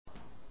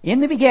In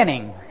the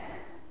beginning,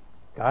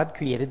 God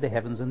created the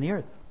heavens and the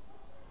earth.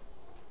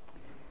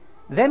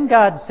 Then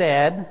God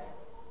said,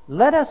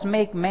 "Let us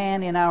make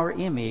man in our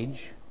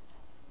image,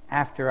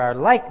 after our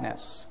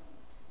likeness."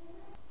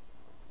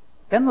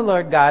 Then the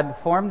Lord God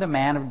formed the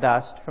man of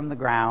dust from the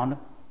ground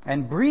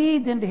and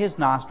breathed into his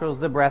nostrils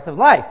the breath of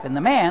life, and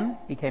the man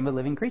became a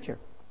living creature.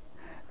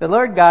 The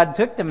Lord God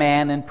took the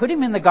man and put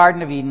him in the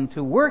Garden of Eden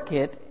to work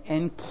it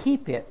and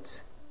keep it.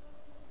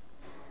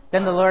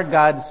 Then the Lord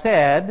God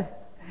said,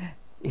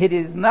 "It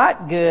is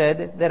not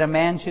good that a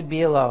man should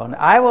be alone.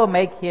 I will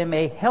make him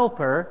a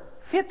helper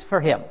fit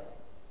for him."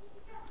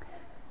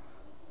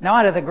 Now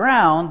out of the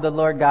ground the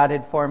Lord God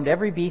had formed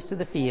every beast of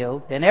the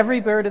field and every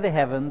bird of the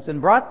heavens,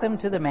 and brought them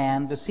to the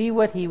man to see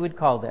what he would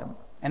call them.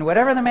 And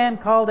whatever the man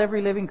called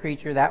every living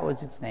creature, that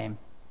was its name.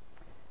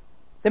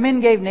 The men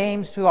gave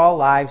names to all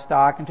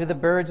livestock, and to the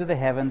birds of the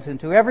heavens, and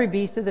to every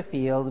beast of the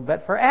field.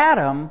 But for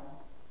Adam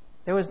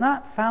there was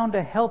not found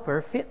a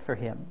helper fit for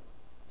him.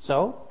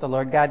 So the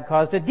Lord God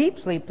caused a deep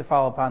sleep to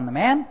fall upon the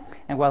man,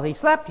 and while he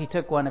slept he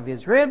took one of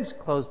his ribs,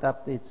 closed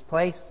up its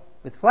place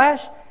with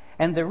flesh,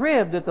 and the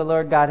rib that the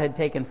Lord God had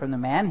taken from the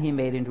man he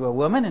made into a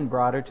woman and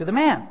brought her to the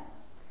man.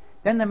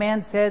 Then the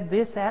man said,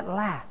 "This at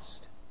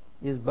last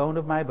is bone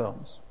of my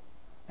bones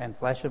and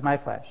flesh of my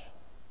flesh.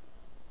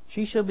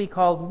 She shall be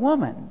called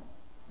woman,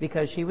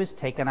 because she was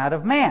taken out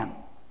of man.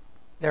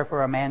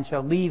 Therefore a man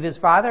shall leave his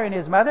father and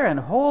his mother and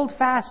hold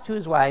fast to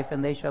his wife,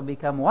 and they shall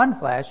become one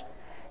flesh.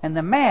 And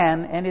the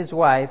man and his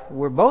wife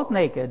were both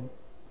naked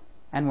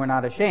and were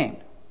not ashamed."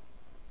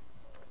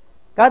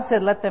 God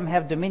said, "Let them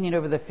have dominion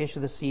over the fish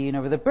of the sea, and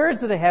over the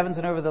birds of the heavens,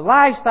 and over the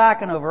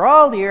livestock, and over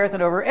all the earth,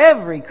 and over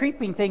every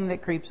creeping thing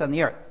that creeps on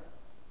the earth."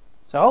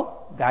 So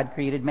God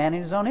created man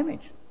in his own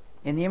image.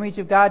 In the image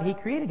of God he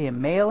created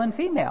him, male and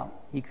female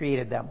he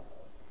created them.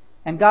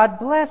 And God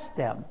blessed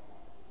them.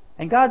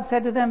 And God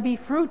said to them, "Be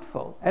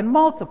fruitful, and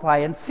multiply,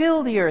 and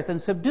fill the earth,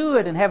 and subdue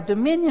it, and have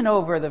dominion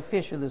over the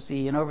fish of the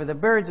sea, and over the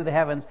birds of the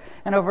heavens,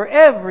 and over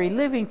every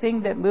living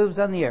thing that moves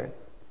on the earth."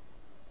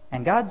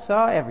 And God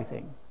saw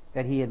everything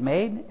that he had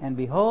made, and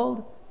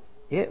behold,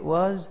 it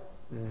was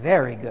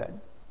very good.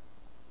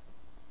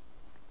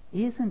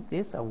 Isn't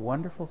this a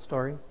wonderful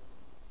story?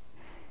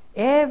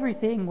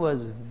 Everything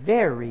was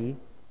very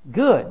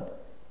good.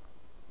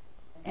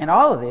 And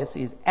all of this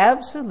is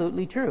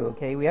absolutely true,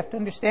 okay? We have to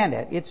understand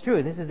that. It's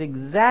true. This is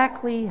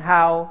exactly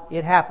how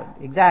it happened.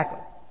 Exactly.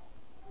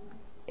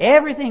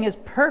 Everything is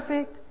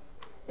perfect.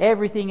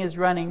 Everything is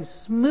running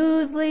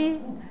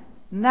smoothly.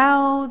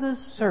 Now the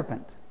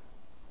serpent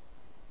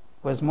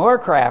was more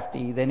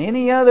crafty than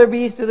any other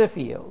beast of the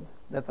field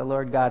that the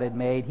Lord God had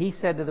made. He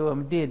said to the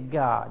woman, "Did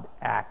God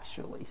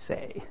actually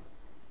say,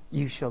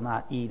 'You shall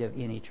not eat of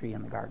any tree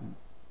in the garden'?"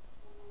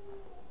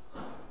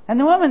 And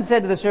the woman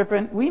said to the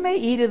serpent, "We may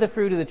eat of the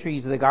fruit of the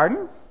trees of the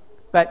garden,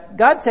 but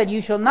God said,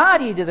 'You shall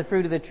not eat of the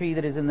fruit of the tree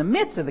that is in the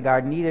midst of the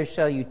garden, neither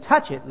shall you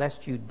touch it,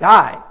 lest you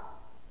die.'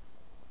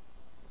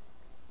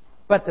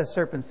 But the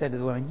serpent said to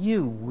the woman,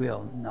 'You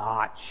will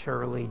not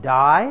surely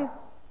die.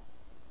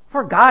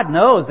 For God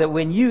knows that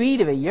when you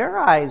eat of it, your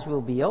eyes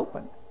will be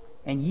opened,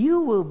 and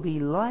you will be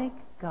like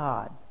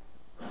God,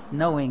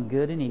 knowing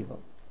good and evil.'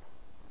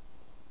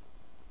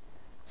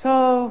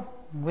 So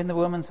when the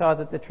woman saw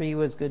that the tree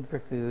was good for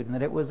food, and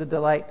that it was a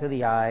delight to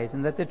the eyes,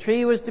 and that the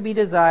tree was to be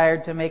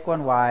desired to make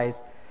one wise,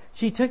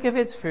 she took of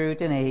its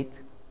fruit and ate.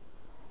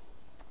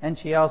 And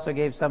she also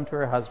gave some to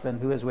her husband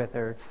who was with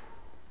her,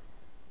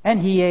 and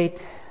he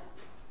ate.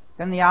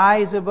 Then the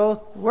eyes of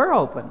both were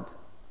opened,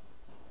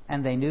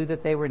 and they knew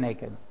that they were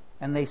naked.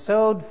 And they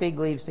sewed fig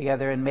leaves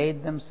together and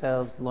made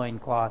themselves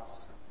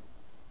loincloths.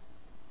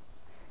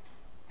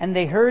 And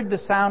they heard the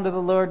sound of the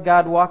Lord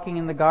God walking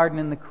in the garden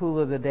in the cool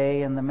of the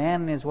day, and the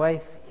man and his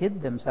wife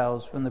hid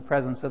themselves from the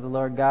presence of the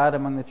Lord God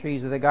among the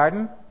trees of the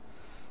garden.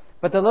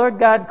 But the Lord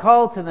God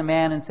called to the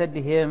man and said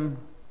to him,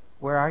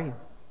 'Where are you?'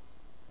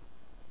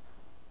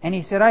 And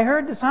he said, 'I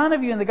heard the sound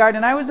of you in the garden,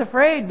 and I was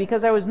afraid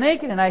because I was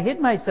naked and I hid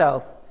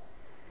myself.'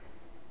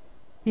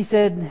 He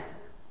said,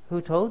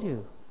 'Who told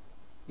you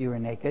you were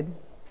naked?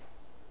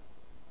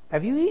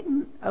 Have you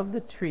eaten of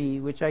the tree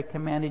which I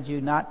commanded you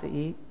not to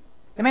eat?'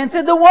 The man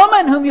said, 'The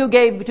woman whom you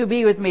gave to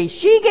be with me,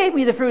 she gave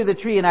me the fruit of the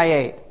tree and I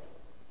ate.'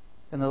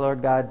 And the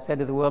Lord God said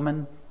to the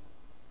woman,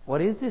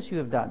 'What is this you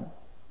have done?'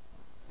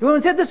 The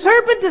woman said, 'The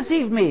serpent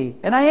deceived me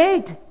and I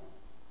ate.'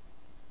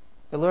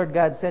 The Lord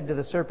God said to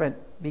the serpent,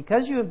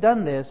 'Because you have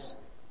done this,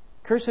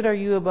 cursed are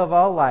you above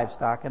all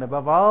livestock and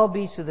above all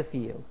beasts of the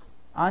field.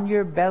 On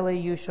your belly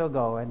you shall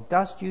go, and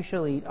dust you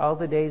shall eat all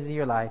the days of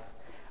your life.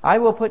 I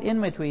will put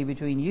enmity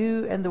between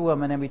you and the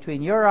woman, and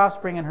between your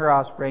offspring and her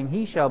offspring.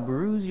 He shall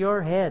bruise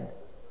your head,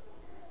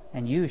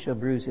 and you shall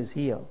bruise his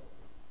heel.'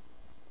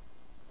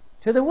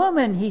 To the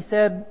woman he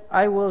said,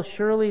 'I will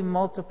surely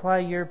multiply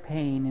your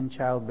pain in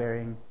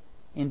childbearing.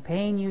 In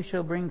pain you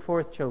shall bring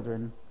forth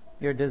children.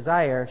 Your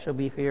desire shall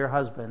be for your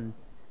husband,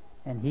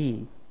 and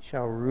he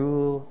shall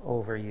rule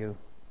over you.'"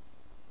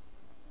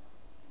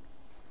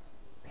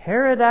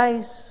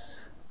 Paradise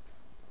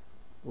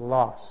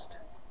lost.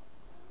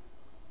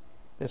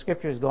 The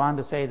Scriptures go on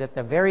to say that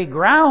the very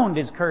ground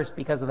is cursed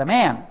because of the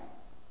man.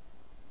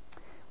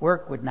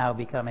 Work would now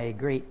become a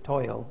great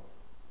toil.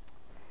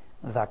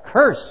 The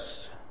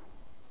curse.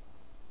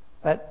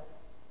 But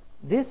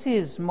this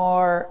is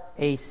more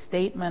a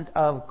statement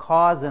of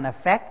cause and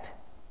effect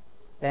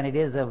than it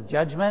is of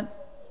judgment.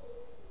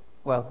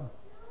 Well,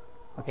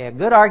 okay, a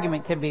good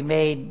argument can be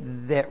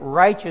made that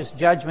righteous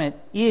judgment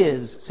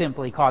is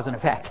simply cause and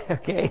effect,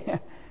 okay?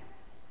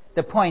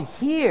 The point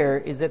here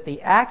is that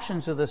the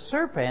actions of the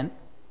serpent,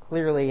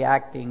 clearly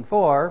acting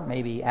for,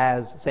 maybe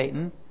as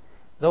Satan,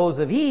 those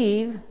of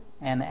Eve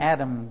and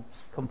Adam's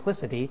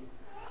complicity,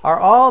 are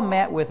all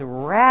met with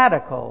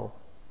radical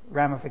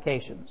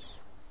ramifications.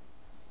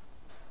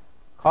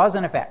 Cause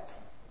and effect.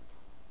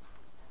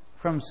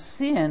 From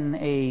sin,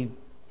 a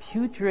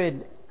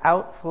putrid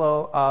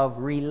outflow of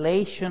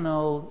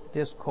relational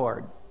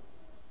discord.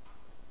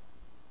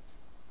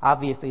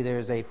 Obviously,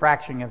 there's a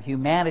fracturing of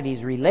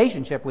humanity's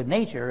relationship with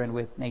nature and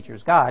with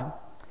nature's God.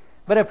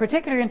 But of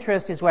particular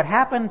interest is what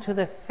happened to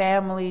the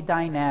family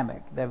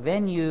dynamic, the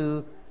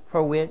venue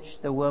for which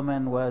the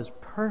woman was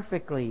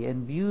perfectly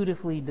and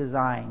beautifully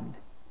designed.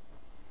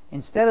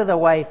 Instead of the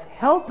wife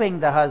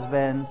helping the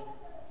husband,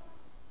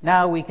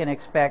 now we can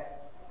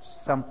expect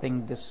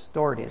something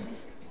distorted.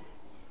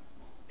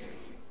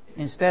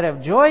 Instead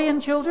of joy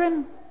in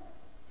children,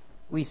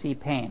 we see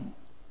pain.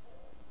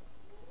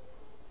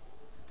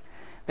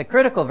 The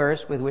critical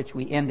verse with which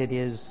we ended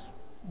is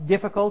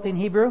difficult in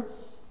Hebrew.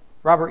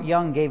 Robert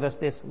Young gave us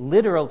this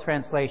literal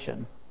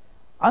translation.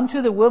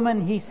 Unto the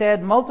woman he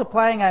said,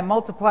 multiplying I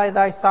multiply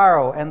thy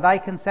sorrow and thy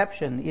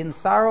conception. In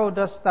sorrow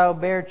dost thou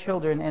bear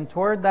children, and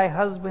toward thy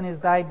husband is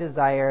thy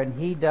desire, and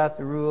he doth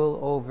rule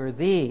over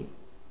thee.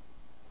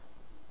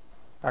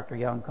 Dr.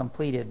 Young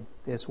completed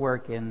this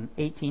work in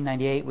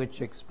 1898,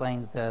 which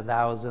explains the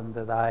thous and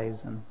the thys.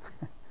 And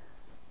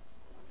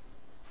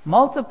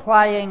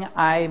multiplying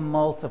I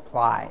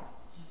multiply.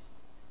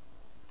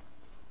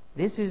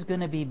 This is going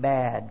to be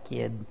bad,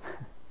 kid.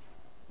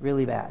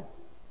 Really bad.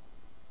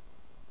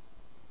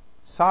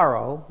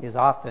 Sorrow is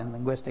often,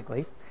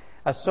 linguistically,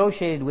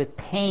 associated with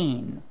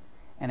pain.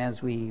 And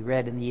as we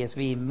read in the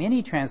ESV,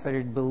 many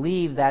translators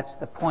believe that's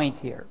the point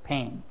here,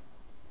 pain.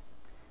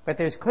 But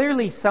there's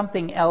clearly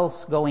something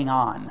else going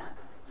on,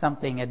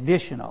 something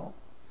additional.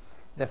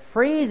 The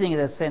phrasing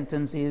of the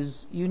sentence is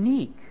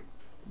unique.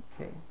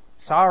 Okay.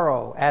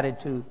 Sorrow added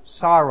to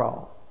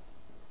sorrow.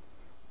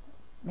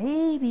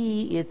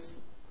 Maybe it's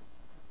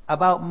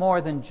about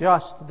more than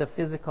just the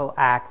physical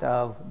act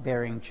of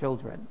bearing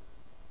children.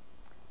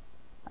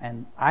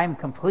 And I'm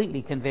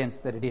completely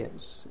convinced that it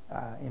is.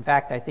 In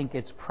fact, I think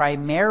it's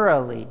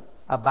primarily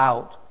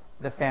about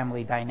the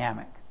family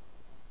dynamic.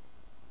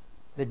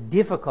 The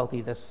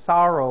difficulty, the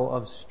sorrow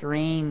of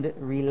strained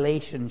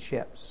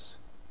relationships.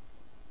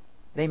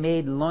 They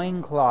made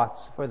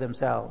loincloths for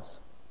themselves.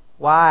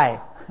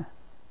 Why?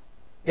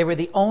 They were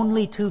the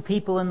only two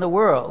people in the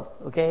world,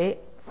 okay?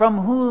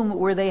 From whom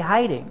were they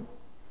hiding?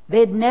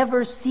 They'd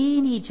never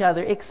seen each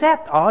other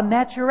except en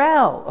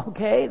naturel,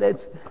 okay?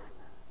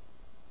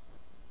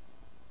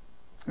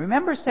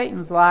 Remember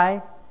Satan's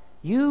lie?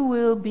 You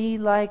will be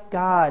like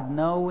God,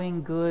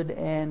 knowing good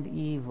and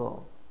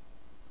evil.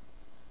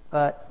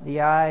 But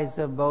the eyes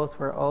of both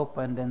were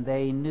opened, and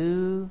they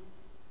knew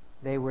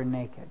they were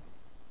naked.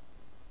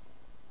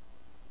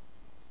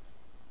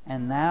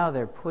 And now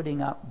they're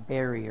putting up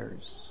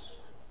barriers,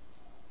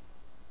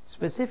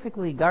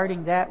 specifically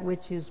guarding that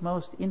which is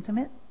most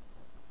intimate,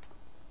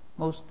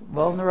 most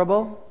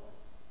vulnerable.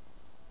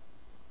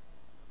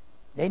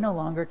 They no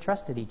longer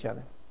trusted each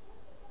other.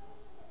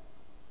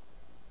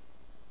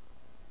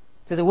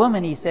 To the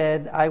woman he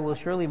said, I will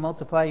surely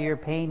multiply your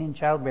pain in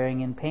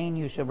childbearing. In pain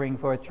you shall bring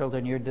forth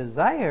children. Your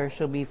desire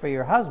shall be for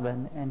your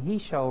husband, and he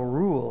shall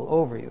rule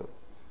over you.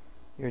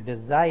 Your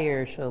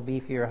desire shall be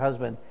for your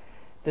husband.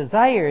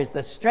 Desire is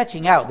the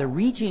stretching out, the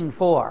reaching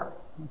for.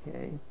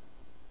 Okay.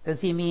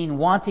 Does he mean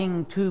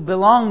wanting to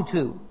belong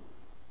to?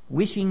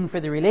 Wishing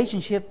for the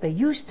relationship they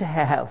used to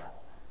have?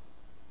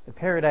 The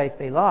paradise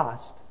they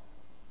lost?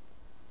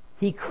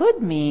 He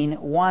could mean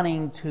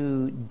wanting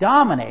to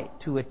dominate,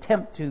 to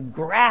attempt to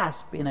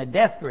grasp in a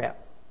death grip.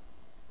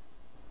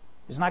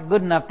 It's not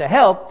good enough to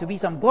help, to be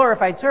some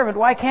glorified servant.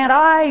 Why can't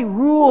I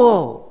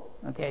rule?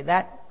 Okay,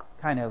 that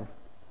kind of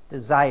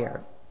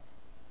desire.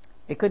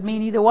 It could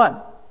mean either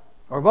one,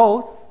 or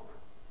both.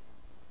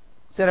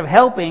 Instead of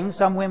helping,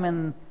 some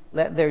women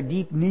let their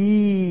deep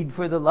need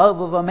for the love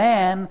of a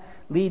man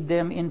lead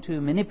them into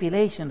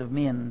manipulation of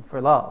men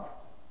for love.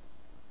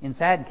 In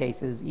sad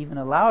cases, even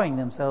allowing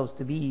themselves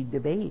to be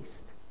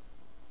debased.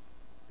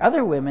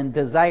 Other women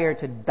desire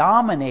to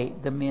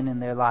dominate the men in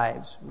their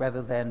lives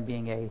rather than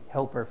being a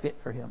helper fit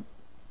for him.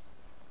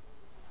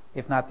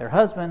 If not their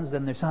husbands,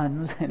 then their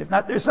sons. And if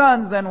not their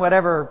sons, then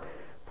whatever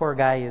poor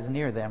guy is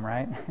near them,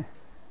 right?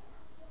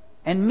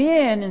 And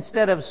men,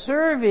 instead of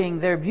serving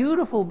their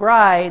beautiful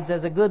brides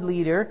as a good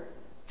leader,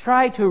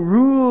 try to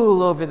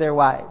rule over their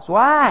wives.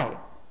 Why?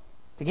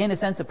 To gain a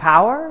sense of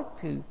power?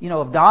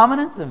 Of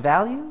dominance, of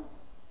value?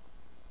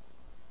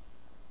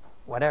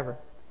 Whatever.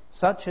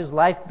 Such has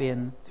life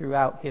been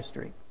throughout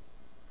history.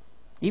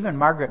 Even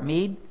Margaret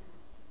Mead,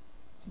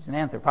 she's an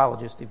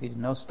anthropologist if you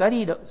didn't know,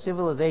 studied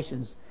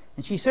civilizations,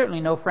 and she's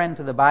certainly no friend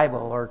to the Bible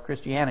or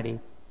Christianity.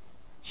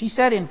 She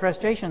said in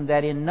frustration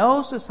that in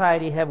no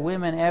society have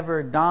women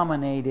ever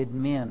dominated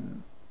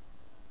men,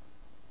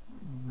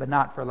 but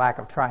not for lack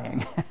of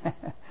trying.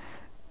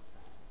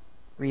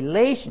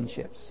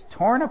 Relationships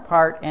torn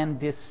apart and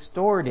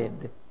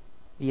distorted,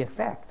 the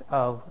effect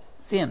of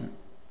sin,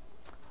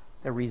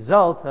 the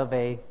result of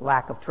a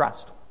lack of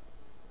trust.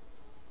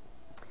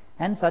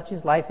 And such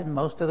is life in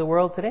most of the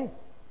world today.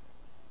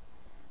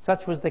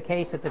 Such was the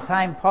case at the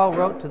time Paul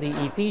wrote to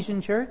the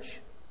Ephesian church.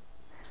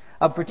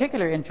 Of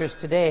particular interest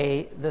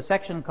today, the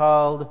section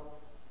called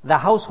The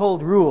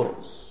Household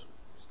Rules.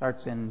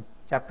 Starts in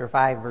chapter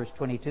 5, verse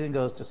 22 and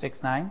goes to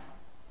 6:9.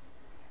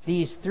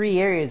 These three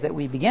areas that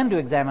we began to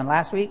examine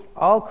last week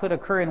all could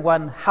occur in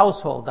one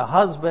household. The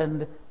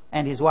husband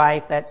and his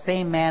wife, that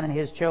same man and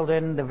his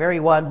children, the very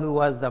one who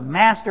was the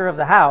master of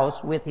the house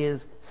with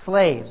his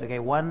slaves. Okay,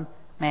 one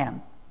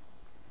man.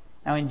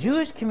 Now, in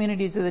Jewish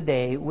communities of the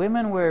day,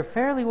 women were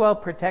fairly well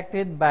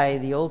protected by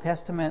the Old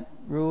Testament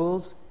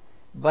rules,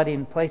 but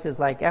in places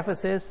like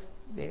Ephesus,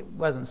 it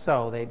wasn't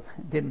so. They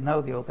didn't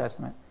know the Old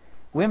Testament.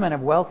 Women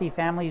of wealthy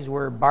families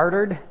were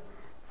bartered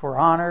for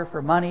honor,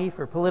 for money,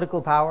 for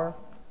political power.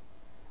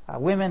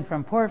 Women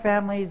from poor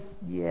families,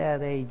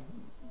 they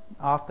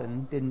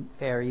often didn't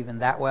fare even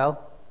that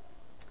well.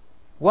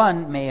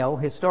 One male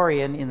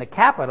historian in the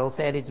capital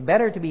said it's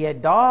better to be a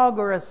dog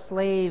or a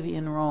slave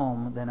in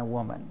Rome than a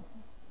woman.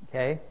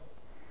 Okay?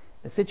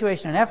 The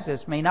situation in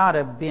Ephesus may not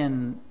have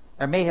been,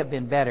 or may have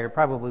been better,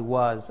 probably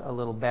was a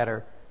little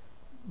better,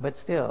 but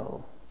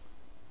still,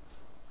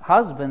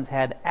 husbands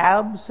had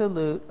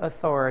absolute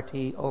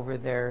authority over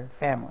their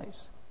families,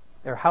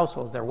 their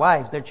households, their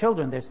wives, their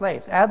children, their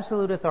slaves.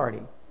 Absolute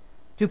authority.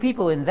 To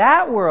people in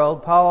that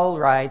world, Paul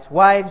writes,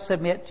 wives,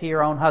 submit to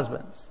your own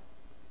husbands.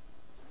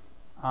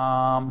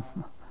 Paul,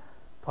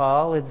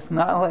 it's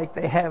not like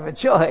they have a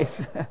choice.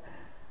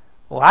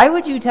 Why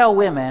would you tell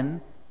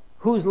women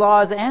whose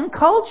laws and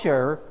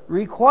culture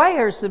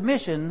require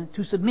submission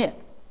to submit?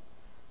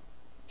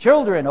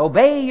 Children,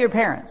 obey your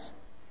parents.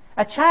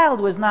 A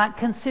child was not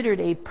considered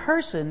a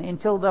person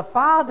until the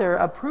father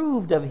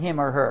approved of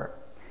him or her.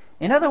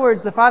 In other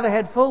words, the father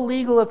had full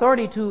legal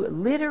authority to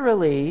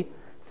literally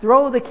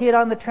throw the kid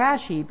on the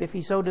trash heap if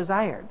he so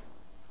desired.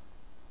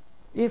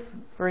 If,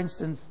 for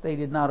instance, they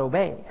did not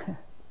obey.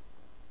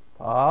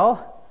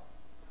 Paul,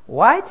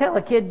 why tell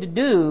a kid to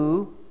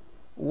do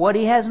what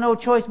he has no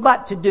choice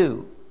but to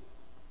do?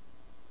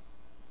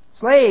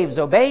 Slaves,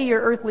 obey your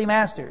earthly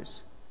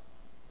masters.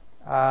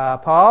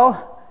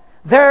 Paul,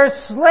 they're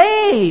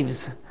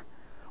slaves.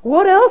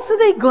 What else are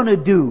they going to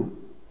do?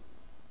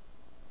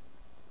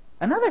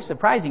 Another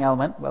surprising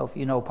element, well, if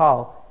you know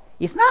Paul,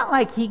 it's not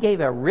like he gave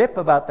a rip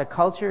about the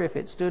culture if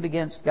it stood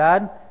against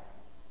God.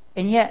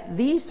 And yet,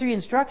 these three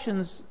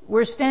instructions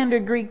were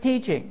standard Greek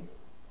teaching.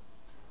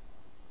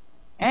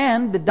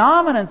 And the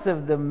dominance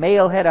of the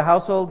male head of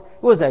household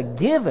was a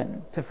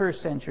given to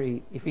first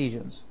century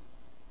Ephesians.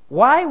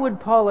 Why would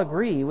Paul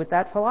agree with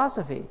that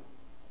philosophy?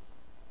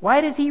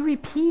 Why does he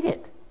repeat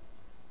it?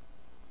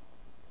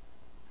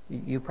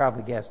 You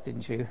probably guessed,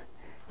 didn't you?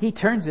 He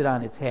turns it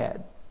on its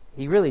head.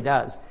 He really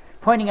does.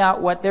 Pointing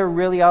out what they're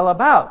really all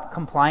about.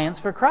 Compliance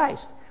for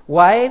Christ.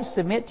 Wives,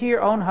 submit to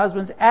your own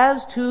husbands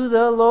as to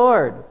the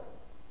Lord.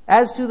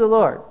 As to the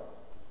Lord.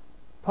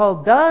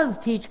 Paul does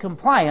teach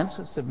compliance,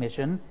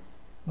 submission,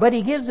 but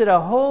he gives it a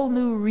whole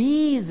new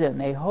reason,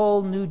 a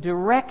whole new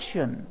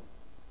direction.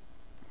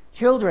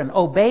 Children,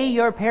 obey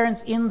your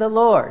parents in the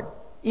Lord.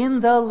 In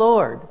the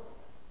Lord.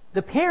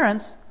 The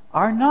parents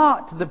are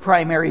not the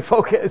primary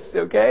focus,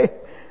 okay?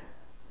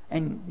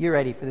 And you're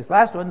ready for this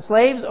last one.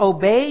 Slaves,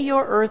 obey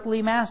your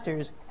earthly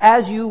masters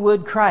as you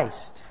would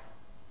Christ.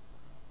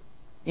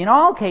 In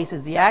all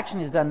cases, the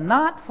action is done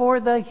not for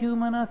the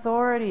human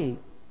authority,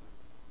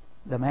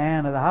 the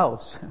man of the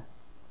house,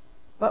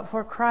 but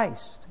for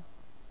Christ.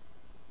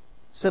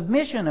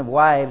 Submission of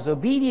wives,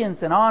 obedience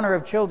and honor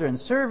of children,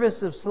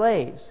 service of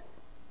slaves.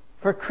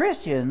 For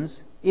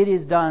Christians, it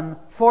is done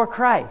for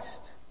Christ,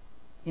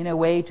 in a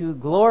way to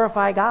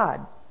glorify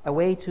God, a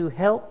way to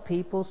help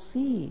people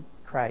see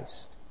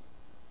Christ.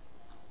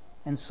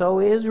 And so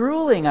is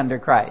ruling under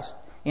Christ.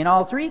 In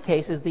all three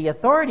cases, the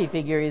authority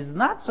figure is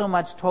not so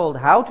much told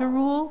how to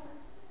rule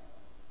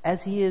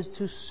as he is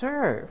to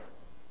serve.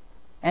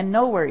 And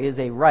nowhere is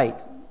a right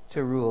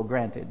to rule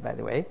granted, by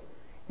the way.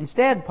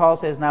 Instead, Paul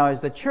says now,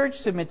 as the church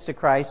submits to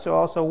Christ, so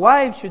also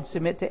wives should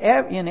submit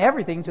in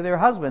everything to their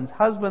husbands.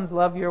 Husbands,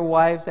 love your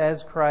wives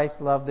as Christ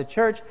loved the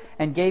church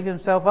and gave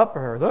himself up for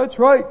her. That's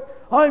right.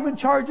 I'm in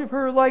charge of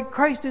her like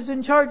Christ is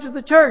in charge of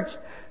the church.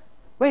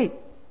 Wait.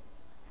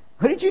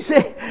 What did you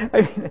say?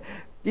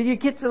 Did you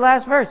get to the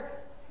last verse?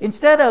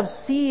 Instead of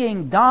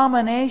seeing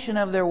domination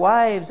of their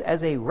wives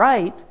as a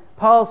right,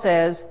 Paul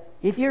says,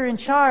 if you're in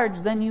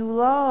charge, then you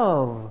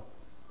love.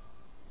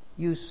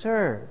 You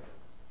serve.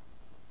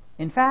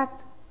 In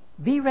fact,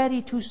 be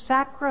ready to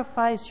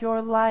sacrifice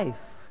your life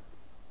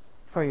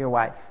for your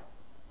wife.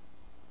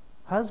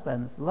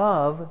 Husbands,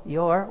 love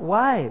your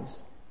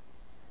wives.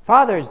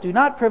 Fathers, do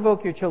not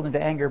provoke your children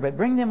to anger, but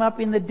bring them up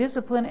in the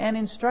discipline and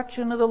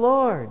instruction of the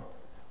Lord.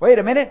 Wait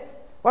a minute.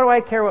 What do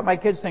I care what my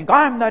kids think?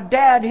 I'm the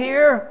dad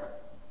here.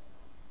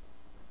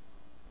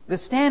 The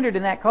standard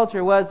in that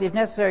culture was, if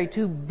necessary,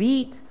 to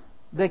beat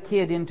the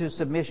kid into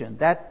submission.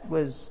 That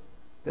was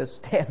the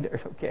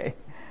standard, okay?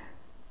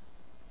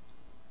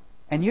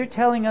 And you're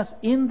telling us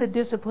in the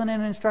discipline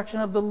and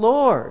instruction of the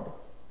Lord.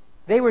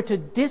 They were to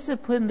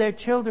discipline their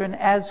children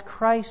as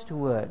Christ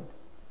would.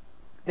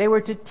 They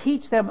were to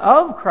teach them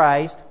of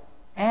Christ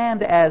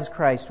and as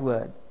Christ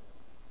would.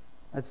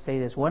 Let's say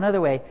this one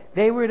other way.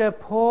 They were to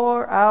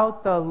pour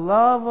out the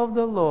love of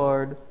the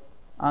Lord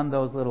on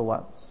those little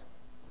ones.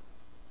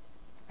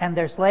 And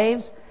their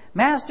slaves,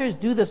 masters,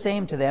 do the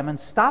same to them, and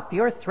stop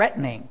your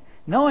threatening,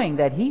 knowing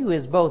that He who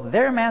is both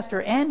their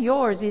master and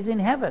yours is in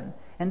heaven,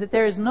 and that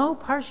there is no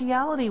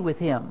partiality with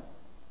Him.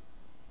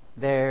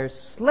 They're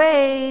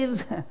slaves.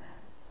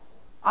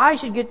 I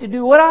should get to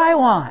do what I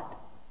want.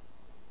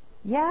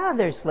 Yeah,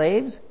 they're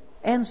slaves,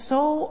 and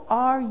so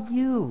are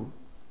you.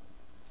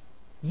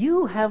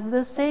 You have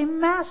the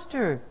same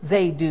master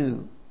they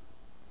do.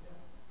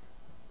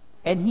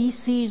 And He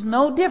sees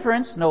no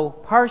difference, no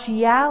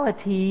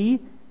partiality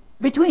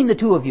between the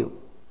two of you.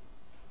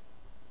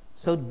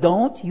 So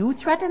don't you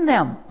threaten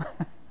them.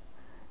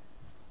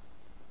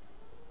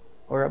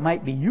 Or it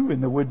might be you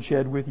in the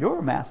woodshed with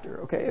your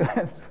master, okay?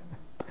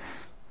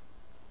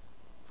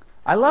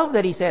 I love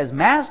that He says,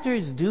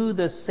 masters do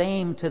the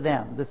same to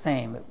them, the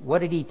same. What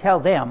did He tell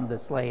them,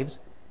 the slaves,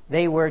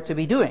 they were to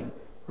be doing?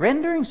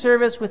 Rendering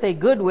service with a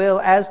good will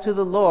as to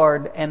the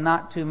Lord and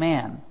not to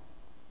man.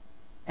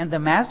 And the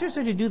masters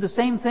are to do the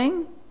same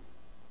thing?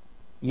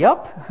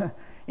 Yup.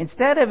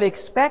 Instead of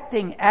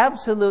expecting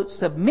absolute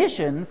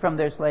submission from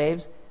their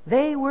slaves,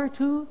 they were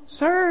to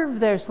serve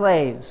their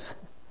slaves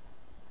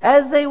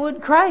as they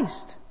would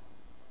Christ,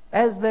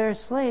 as their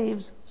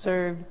slaves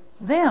served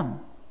them.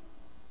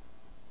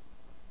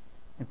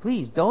 And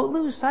please, don't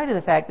lose sight of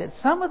the fact that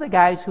some of the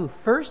guys who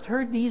first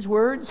heard these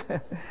words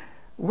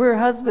were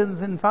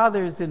husbands and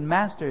fathers and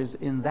masters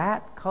in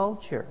that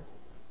culture.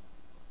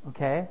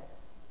 Okay?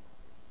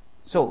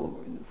 So,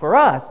 for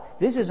us,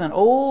 this is an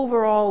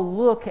overall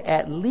look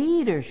at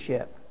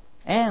leadership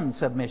and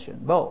submission,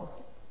 both.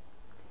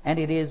 And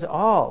it is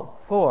all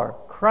for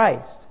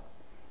Christ.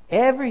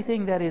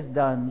 Everything that is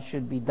done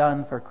should be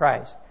done for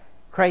Christ.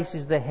 Christ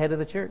is the head of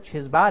the church,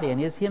 His body,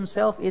 and is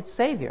Himself its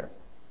Savior.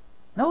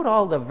 Note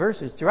all the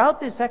verses throughout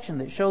this section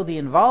that show the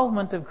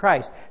involvement of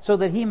Christ, so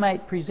that He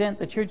might present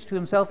the church to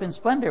Himself in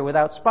splendor,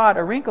 without spot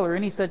or wrinkle or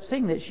any such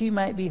thing, that she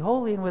might be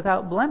holy and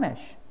without blemish.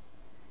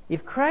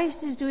 If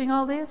Christ is doing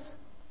all this,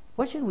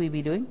 what should we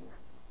be doing?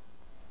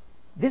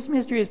 This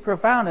mystery is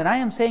profound, and I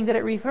am saying that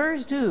it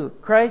refers to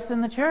Christ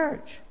and the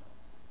church.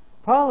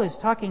 Paul is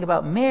talking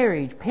about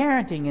marriage,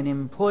 parenting, and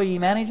employee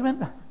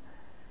management,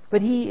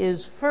 but he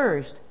is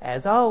first,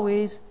 as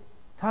always,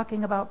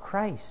 talking about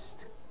Christ.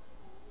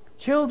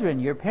 Children,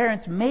 your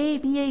parents may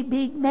be a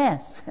big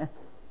mess,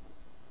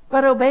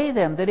 but obey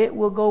them, that it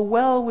will go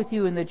well with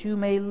you and that you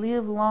may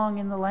live long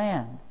in the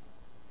land.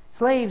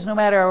 Slaves, no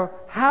matter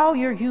how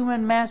your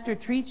human master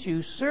treats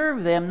you,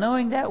 serve them,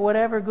 knowing that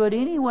whatever good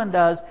anyone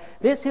does,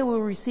 this he will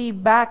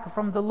receive back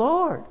from the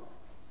Lord,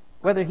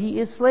 whether he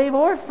is slave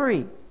or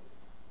free.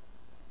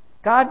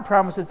 God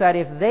promises that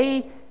if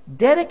they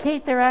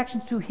dedicate their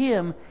actions to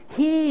Him,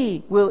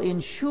 He will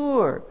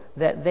ensure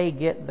that they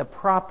get the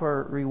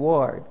proper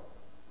reward.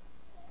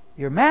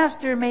 Your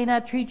master may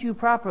not treat you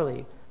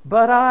properly,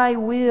 but I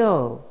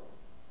will.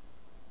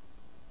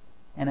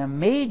 And a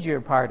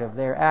major part of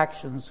their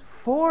actions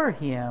for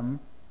Him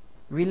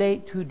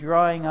relate to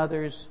drawing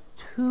others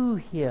to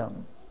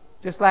Him.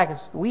 Just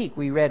last week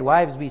we read,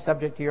 wives, be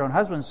subject to your own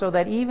husbands, so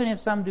that even if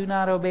some do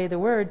not obey the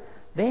word,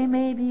 they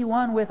may be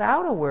won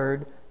without a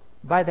word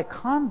by the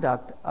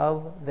conduct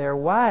of their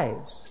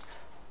wives.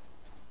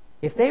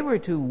 If they were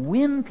to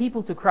win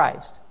people to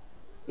Christ,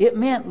 it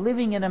meant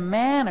living in a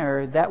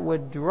manner that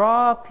would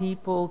draw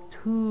people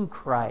to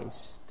Christ.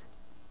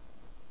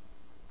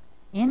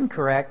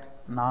 Incorrect,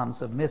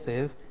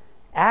 non-submissive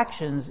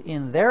actions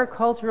in their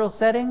cultural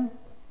setting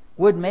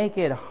would make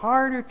it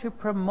harder to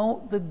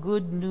promote the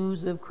good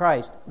news of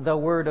Christ, the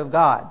Word of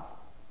God.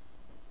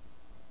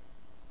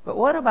 But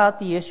what about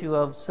the issue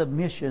of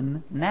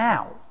submission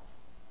now?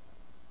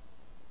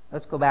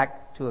 Let's go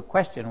back to a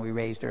question we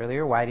raised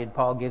earlier. Why did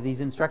Paul give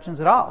these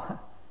instructions at all?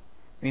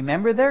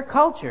 Remember, their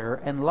culture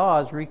and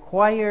laws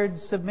required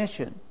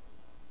submission.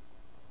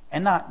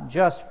 And not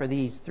just for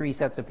these three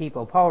sets of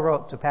people. Paul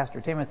wrote to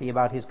Pastor Timothy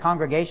about his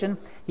congregation.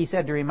 He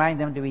said to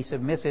remind them to be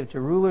submissive to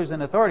rulers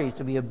and authorities,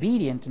 to be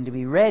obedient, and to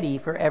be ready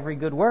for every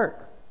good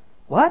work.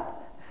 What?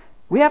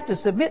 We have to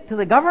submit to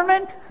the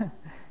government?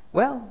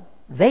 Well,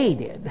 they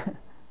did.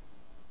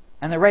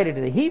 And the writer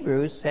to the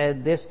Hebrews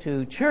said this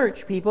to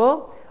church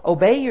people: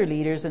 obey your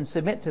leaders and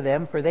submit to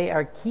them, for they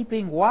are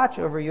keeping watch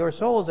over your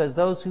souls as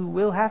those who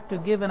will have to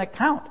give an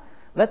account.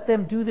 Let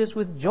them do this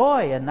with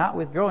joy and not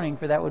with groaning,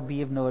 for that would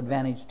be of no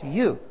advantage to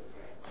you.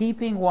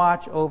 keeping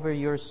watch over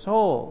your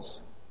souls.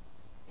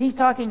 He's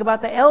talking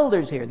about the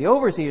elders here, the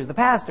overseers, the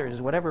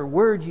pastors, whatever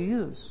word you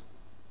use.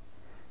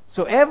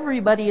 So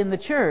everybody in the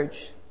church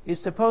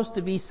is supposed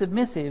to be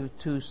submissive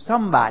to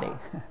somebody.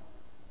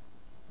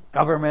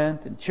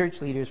 Government and church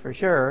leaders for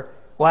sure.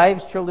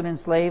 Wives, children, and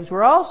slaves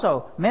were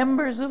also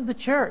members of the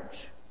church.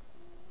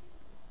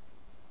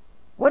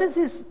 What does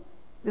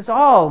this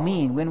all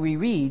mean when we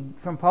read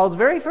from Paul's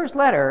very first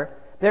letter,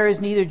 there is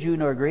neither Jew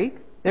nor Greek,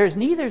 there is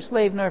neither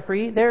slave nor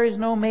free, there is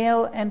no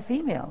male and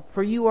female,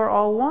 for you are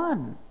all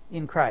one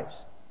in Christ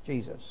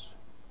Jesus.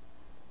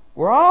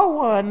 We're all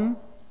one,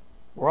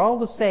 we're all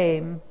the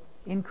same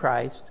in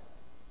Christ.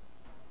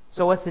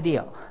 So what's the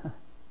deal?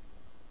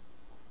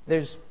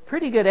 There's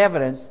pretty good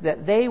evidence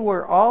that they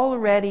were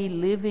already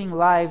living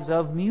lives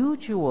of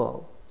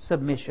mutual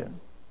submission.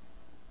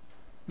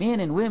 Men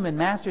and women,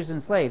 masters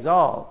and slaves,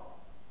 all.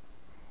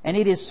 And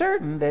it is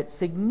certain that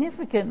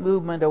significant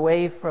movement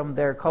away from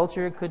their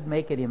culture could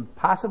make it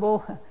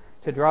impossible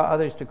to draw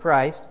others to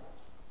Christ.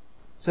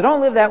 So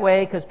don't live that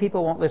way because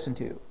people won't listen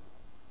to you.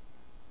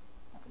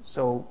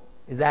 So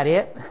is that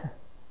it?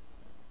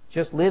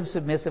 Just live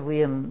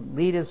submissively and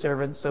lead as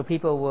servants so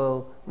people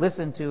will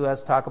listen to us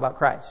talk about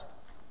Christ.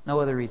 No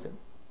other reason.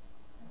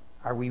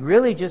 Are we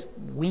really just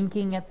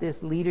winking at this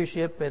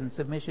leadership and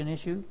submission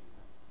issue?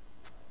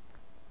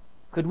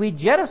 Could we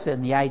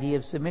jettison the idea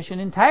of submission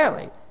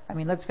entirely? I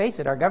mean, let's face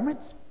it, our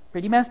government's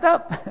pretty messed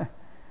up.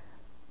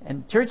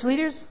 And church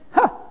leaders,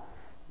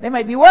 they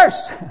might be worse.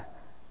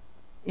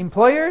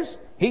 Employers,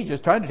 he's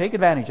just trying to take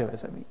advantage of us.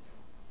 I mean,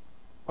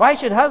 why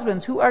should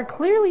husbands who are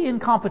clearly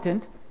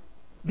incompetent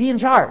be in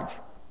charge?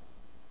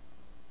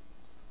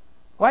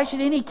 Why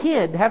should any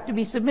kid have to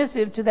be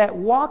submissive to that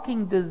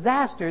walking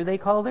disaster they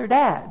call their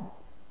dad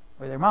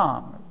or their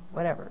mom or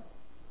whatever?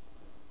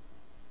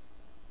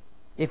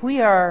 If we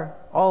are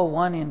all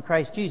one in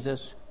Christ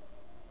Jesus,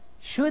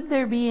 should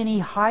there be any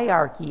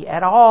hierarchy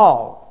at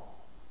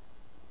all?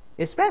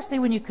 Especially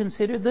when you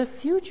consider the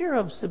future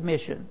of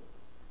submission.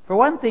 For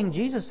one thing,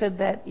 Jesus said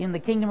that in the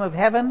kingdom of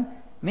heaven,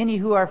 many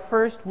who are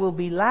first will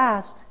be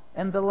last,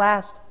 and the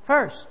last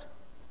first.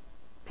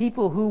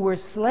 People who were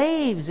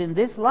slaves in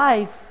this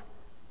life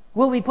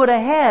will be put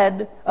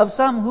ahead of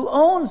some who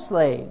own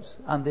slaves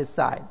on this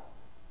side.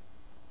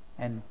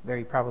 And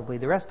very probably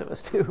the rest of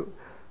us too.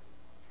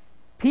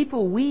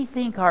 People we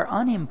think are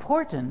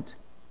unimportant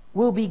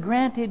will be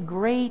granted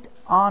great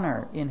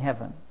honor in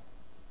heaven.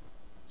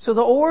 So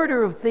the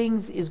order of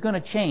things is going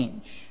to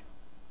change.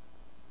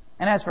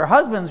 And as for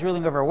husbands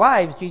ruling over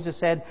wives, Jesus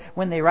said,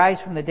 when they rise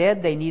from the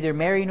dead, they neither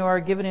marry nor are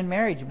given in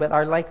marriage, but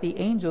are like the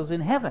angels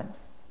in heaven.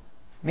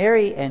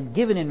 Marry and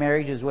given in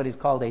marriage is what is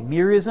called a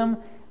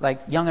merism, like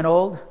young and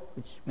old,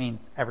 which means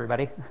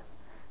everybody.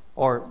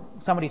 Or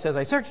somebody says,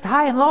 I searched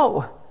high and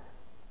low.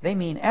 They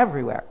mean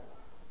everywhere.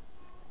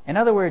 In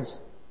other words,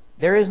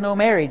 there is no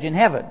marriage in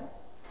heaven.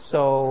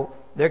 So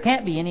there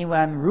can't be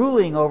anyone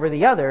ruling over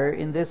the other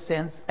in this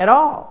sense at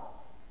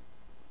all.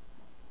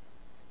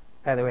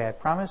 By the way, I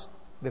promised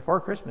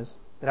before Christmas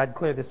that I'd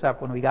clear this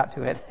up when we got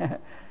to it.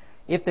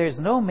 If there's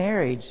no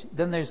marriage,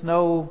 then there's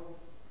no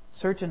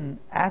certain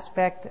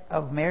aspect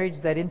of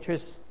marriage that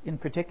interests, in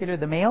particular,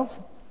 the males.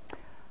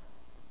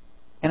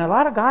 And a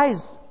lot of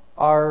guys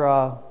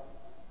are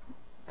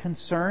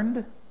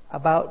concerned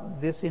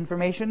about this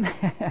information.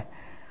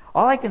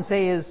 All I can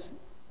say is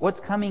what's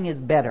coming is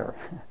better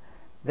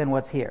than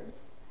what's here.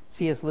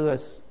 C.S.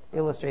 Lewis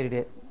illustrated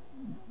it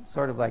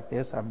sort of like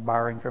this. I'm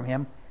borrowing from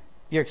him.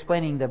 You're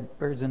explaining the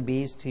birds and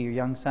bees to your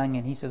young son,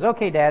 and he says,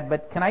 okay, Dad,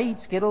 but can I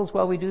eat Skittles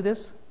while we do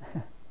this?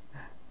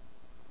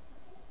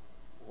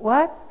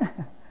 What?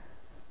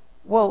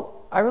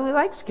 Well, I really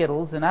like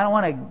Skittles, and I don't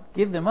want to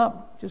give them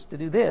up just to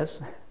do this.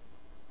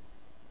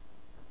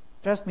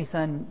 Trust me,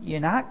 son,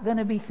 you're not going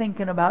to be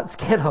thinking about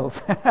Skittles.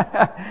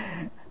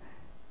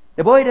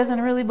 The boy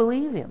doesn't really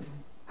believe him.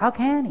 How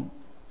can he?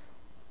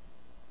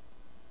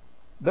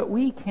 But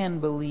we can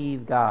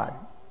believe God.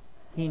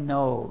 He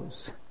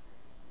knows.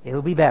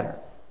 It'll be better.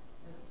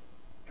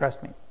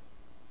 Trust me.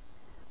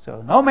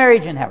 So, no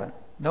marriage in heaven.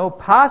 No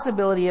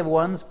possibility of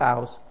one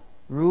spouse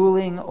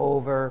ruling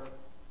over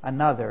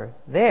another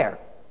there.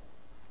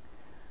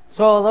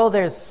 So, although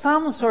there's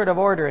some sort of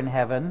order in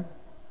heaven,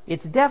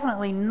 it's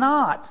definitely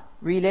not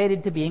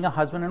related to being a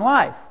husband and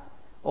wife,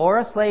 or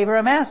a slave or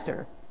a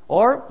master,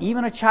 or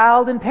even a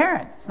child and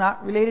parent. It's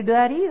not related to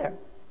that either.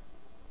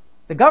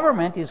 The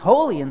government is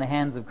wholly in the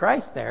hands of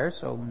Christ there,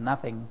 so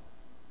nothing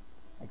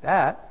like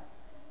that.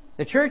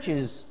 The church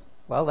is,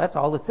 well, that's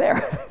all that's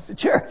there. It's the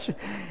church.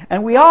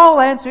 And we all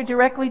answer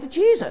directly to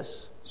Jesus.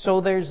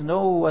 So there's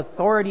no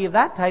authority of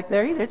that type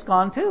there either. It's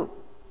gone too.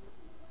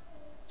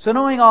 So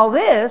knowing all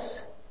this,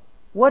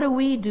 what do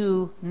we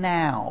do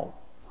now?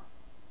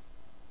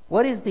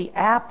 What is the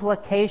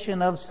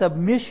application of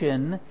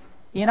submission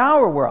in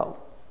our world?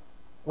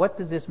 What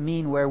does this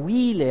mean where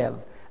we live?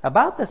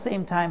 About the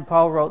same time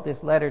Paul wrote this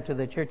letter to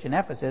the church in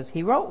Ephesus,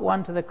 he wrote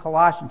one to the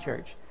Colossian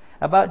church.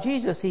 About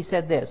Jesus, he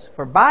said this,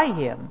 for by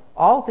him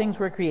all things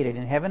were created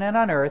in heaven and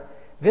on earth,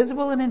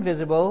 visible and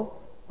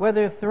invisible,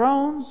 whether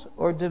thrones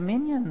or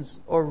dominions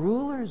or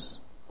rulers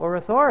or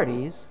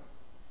authorities,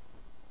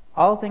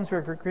 all things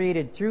were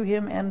created through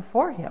Him and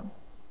for Him.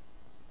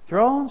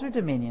 Thrones or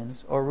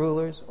dominions or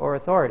rulers or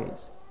authorities.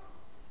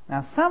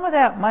 Now, some of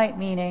that might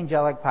mean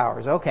angelic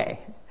powers, okay.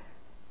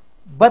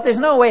 But there's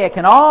no way it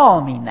can all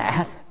mean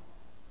that.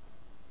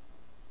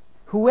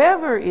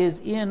 Whoever is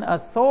in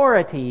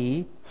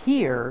authority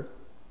here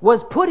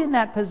was put in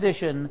that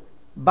position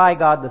by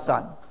God the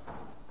Son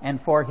and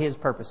for His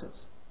purposes.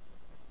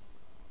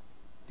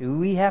 Do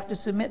we have to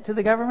submit to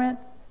the government?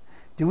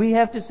 Do we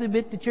have to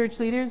submit to church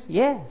leaders?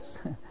 Yes,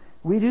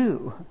 we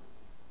do.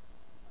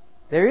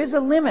 There is a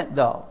limit,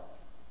 though.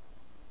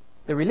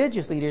 The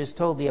religious leaders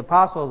told the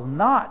apostles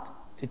not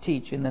to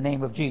teach in the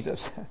name of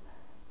Jesus.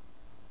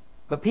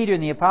 But Peter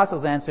and the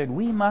apostles answered,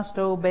 "We must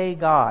obey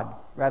God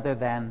rather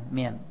than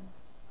men."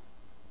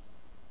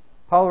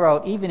 Paul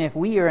wrote, "Even if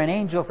we or an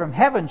angel from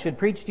heaven should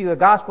preach to you a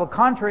gospel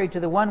contrary to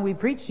the one we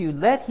preach to you,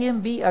 let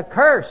him be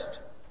accursed."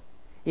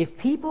 If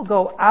people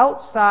go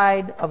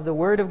outside of the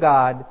Word of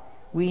God,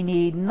 we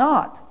need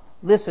not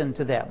listen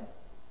to them.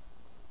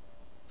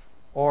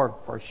 Or,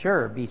 for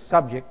sure, be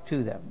subject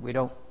to them. We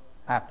don't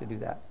have to do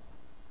that.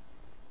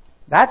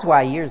 That's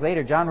why years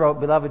later John wrote,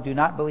 "Beloved, do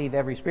not believe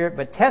every spirit,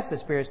 but test the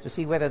spirits to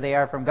see whether they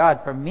are from God.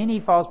 For many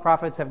false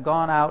prophets have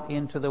gone out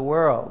into the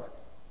world."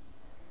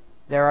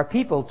 There are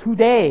people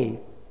today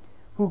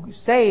who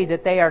say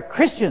that they are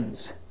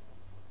Christians.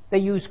 They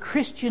use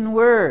Christian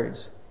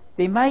words.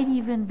 They might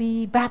even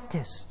be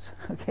Baptists,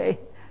 okay?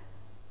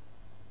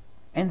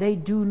 And they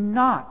do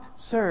not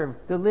serve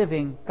the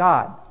living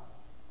God.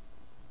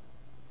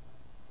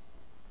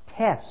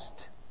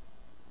 Test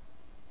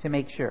to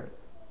make sure.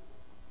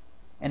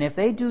 And if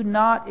they do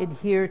not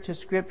adhere to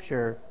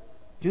Scripture,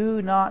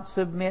 do not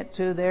submit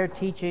to their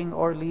teaching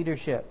or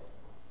leadership.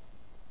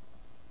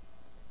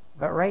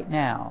 But right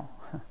now,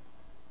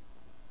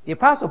 the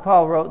Apostle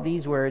Paul wrote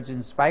these words,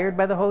 inspired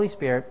by the Holy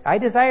Spirit, "I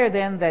desire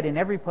then that in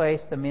every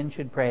place the men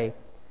should pray,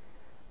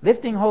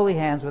 lifting holy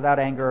hands without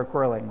anger or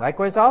quarreling.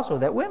 Likewise also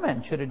that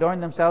women should adorn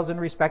themselves in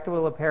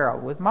respectable apparel,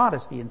 with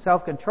modesty and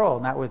self-control,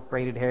 not with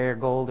braided hair,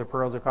 gold or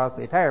pearls or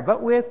costly attire,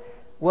 but with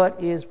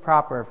what is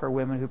proper for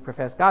women who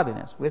profess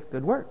godliness, with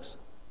good works.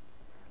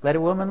 Let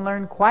a woman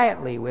learn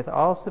quietly with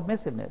all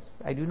submissiveness.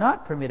 I do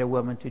not permit a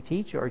woman to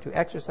teach or to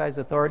exercise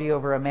authority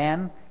over a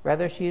man.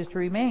 Rather, she is to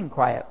remain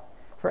quiet.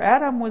 For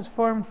Adam was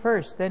formed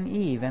first, then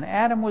Eve, and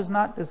Adam was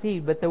not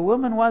deceived, but the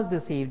woman was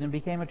deceived and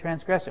became a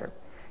transgressor.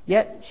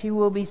 Yet she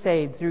will be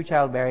saved through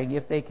childbearing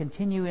if they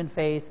continue in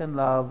faith and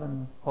love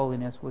and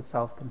holiness with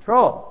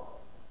self-control."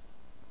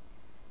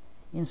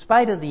 In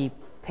spite of the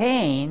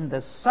pain,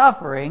 the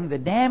suffering, the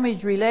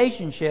damaged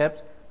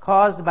relationships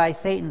caused by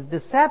Satan's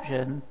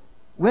deception,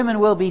 women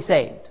will be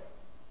saved.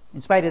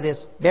 In spite of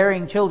this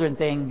bearing children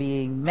thing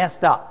being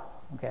messed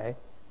up. Okay?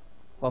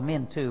 Well,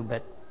 men too,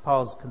 but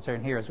Paul's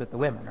concern here is with the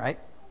women, right?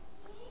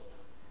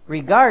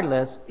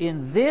 Regardless,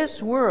 in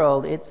this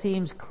world, it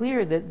seems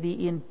clear that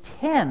the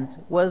intent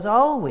was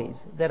always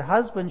that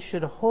husbands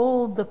should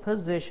hold the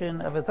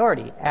position of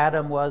authority.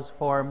 Adam was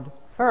formed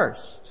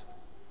first.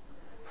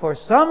 For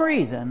some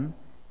reason,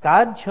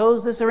 God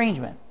chose this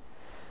arrangement.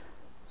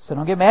 So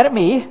don't get mad at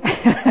me.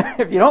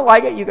 If you don't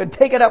like it, you can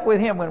take it up with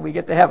Him when we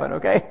get to heaven,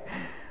 okay?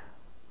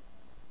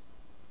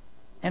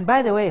 And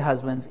by the way,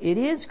 husbands, it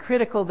is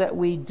critical that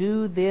we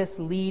do this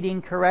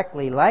leading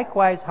correctly.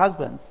 Likewise,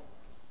 husbands,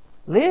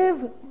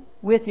 live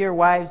with your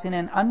wives in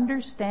an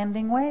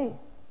understanding way,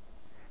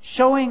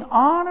 showing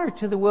honor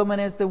to the woman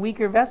as the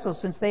weaker vessel,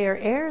 since they are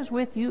heirs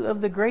with you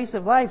of the grace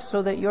of life,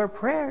 so that your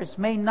prayers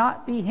may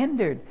not be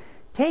hindered.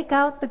 Take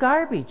out the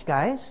garbage,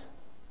 guys,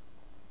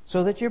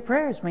 so that your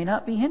prayers may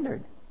not be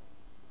hindered.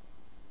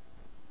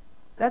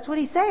 That's what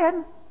he's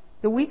saying.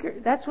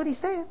 That's what he's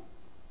saying.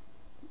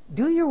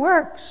 Do your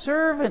work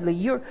servantly.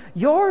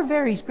 Your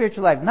very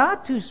spiritual life,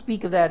 not to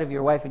speak of that of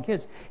your wife and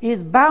kids,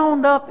 is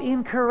bound up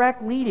in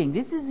correct leading.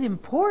 This is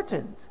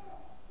important.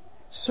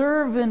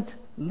 Servant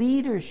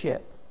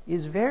leadership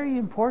is very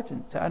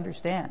important to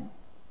understand.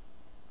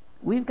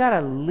 We've got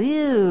to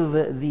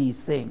live these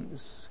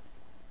things.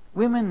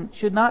 Women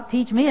should not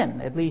teach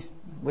men, at least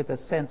with a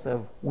sense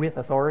of with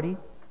authority.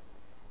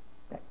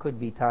 That could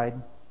be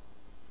tied.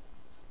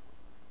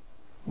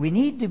 We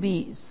need to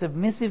be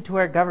submissive to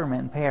our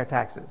government and pay our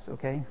taxes,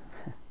 okay?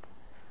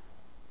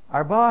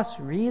 Our boss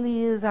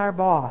really is our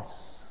boss.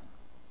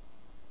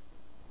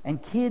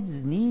 And kids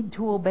need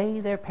to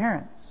obey their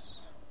parents.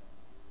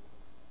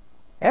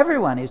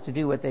 Everyone is to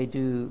do what they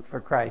do for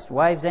Christ.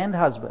 Wives and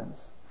husbands,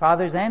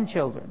 fathers and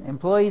children,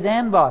 employees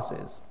and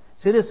bosses,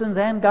 citizens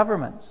and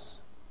governments.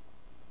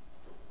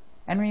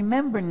 And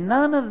remember,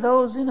 none of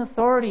those in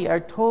authority are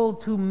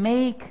told to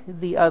make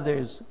the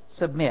others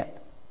submit.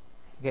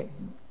 Okay.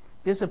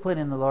 Discipline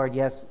in the Lord,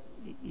 yes,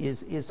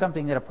 is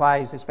something that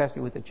applies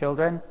especially with the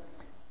children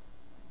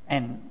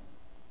and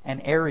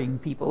erring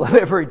people of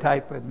every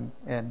type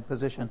and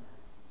position.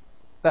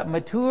 But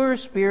mature,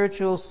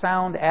 spiritual,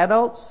 sound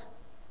adults,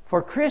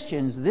 for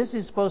Christians, this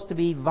is supposed to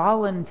be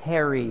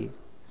voluntary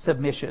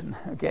submission,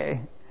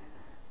 okay?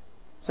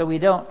 So we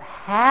don't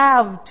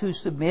have to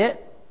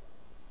submit.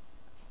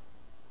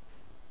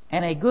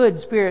 And a good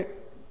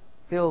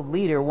Spirit-filled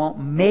leader won't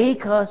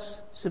make us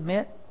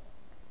submit.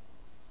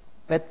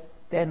 But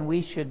then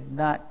we should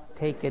not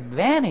take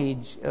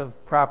advantage of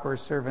proper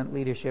servant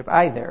leadership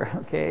either,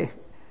 okay?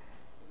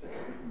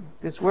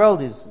 This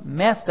world is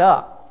messed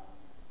up.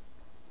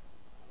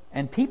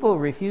 And people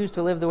refuse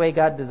to live the way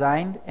God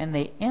designed, and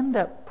they end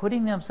up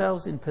putting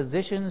themselves in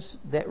positions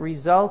that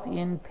result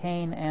in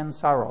pain and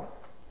sorrow.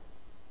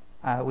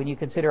 When you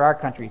consider our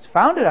country, it's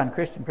founded on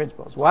Christian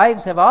principles.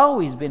 Wives have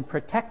always been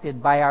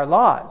protected by our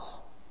laws.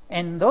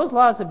 And those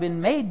laws have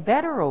been made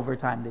better over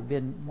time. They've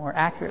been more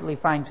accurately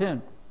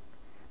fine-tuned.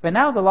 But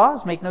now the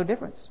laws make no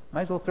difference.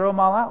 Might as well throw them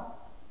all out.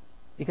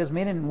 Because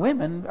men and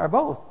women are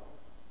both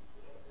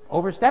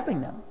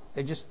overstepping them.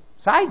 They're just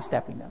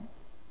sidestepping them.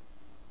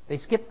 They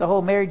skip the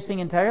whole marriage thing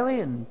entirely,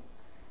 and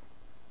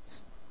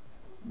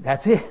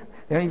that's it.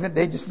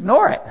 They just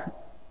ignore it.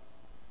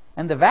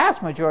 And the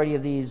vast majority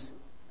of these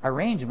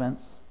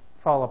arrangements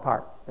fall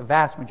apart. The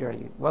vast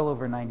majority, well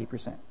over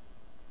 90%.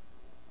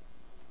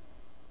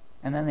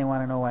 And then they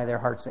want to know why their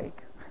hearts ache.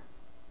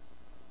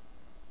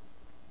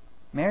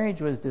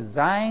 Marriage was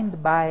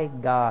designed by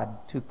God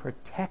to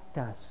protect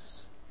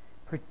us,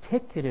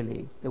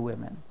 particularly the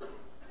women.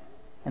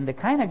 And the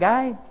kind of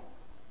guy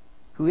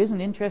who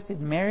isn't interested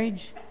in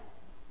marriage,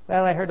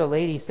 well, I heard a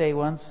lady say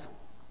once,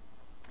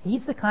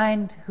 he's the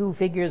kind who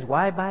figures,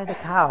 why buy the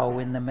cow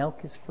when the milk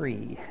is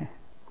free?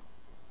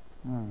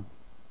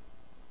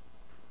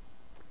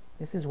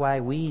 This is why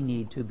we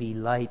need to be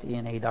light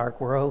in a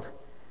dark world.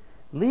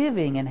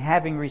 Living and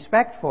having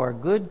respect for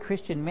good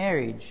Christian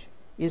marriage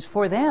is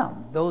for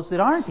them, those that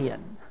aren't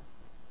in.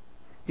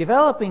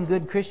 Developing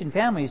good Christian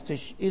families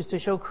is to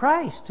show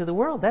Christ to the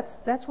world.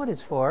 That's what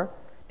it's for.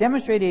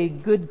 Demonstrate a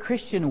good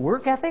Christian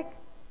work ethic.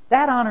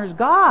 That honors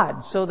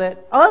God so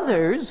that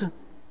others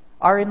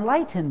are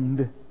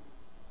enlightened.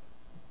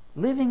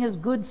 Living as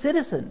good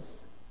citizens.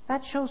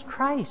 That shows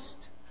Christ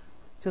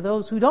to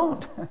those who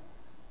don't.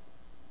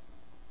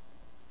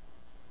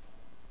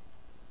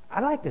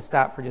 I'd like to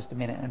stop for just a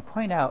minute and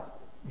point out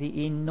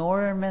the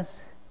enormous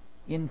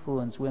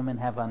influence women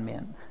have on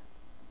men.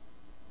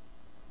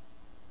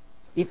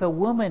 If a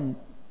woman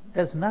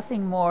does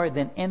nothing more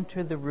than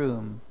enter the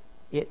room,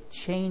 it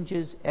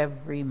changes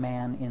every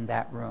man in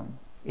that room.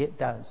 It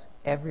does.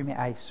 Every man.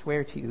 I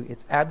swear to you,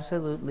 it's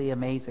absolutely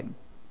amazing.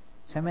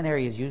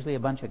 Seminary is usually a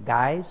bunch of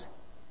guys,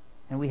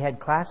 and we had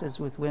classes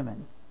with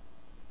women.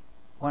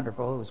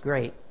 Wonderful. It was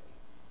great.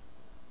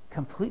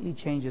 Completely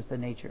changes the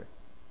nature.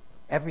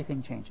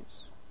 Everything changes.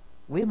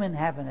 Women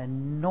have an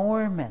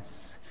enormous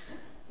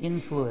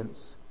influence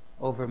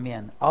over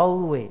men.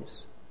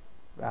 Always.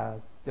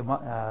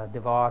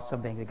 DeVos,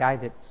 something. One of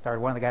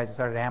the guys that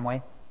started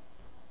Amway.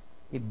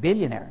 A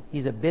billionaire.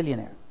 He's a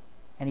billionaire.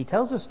 And he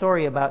tells a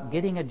story about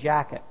getting a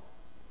jacket.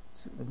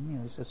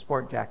 It's a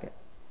sport jacket.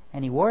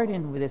 And he wore it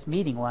into this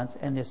meeting once,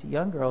 and this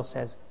young girl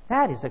says,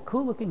 that is a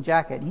cool-looking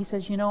jacket. And he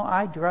says,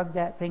 I drug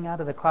that thing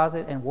out of the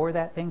closet and wore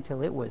that thing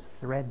till it was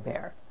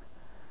threadbare.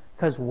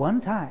 Because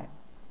one time,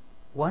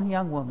 one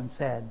young woman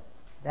said,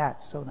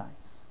 that's so nice.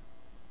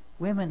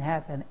 Women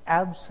have an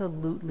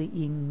absolutely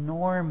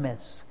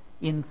enormous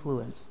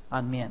influence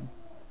on men.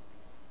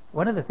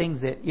 One of the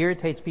things that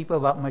irritates people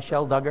about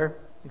Michelle Duggar,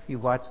 if you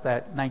watch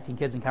that 19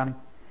 Kids and Counting,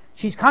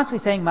 she's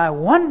constantly saying, my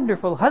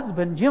wonderful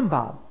husband Jim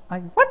Bob.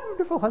 My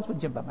wonderful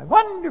husband Jim Bob. My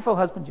wonderful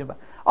husband Jim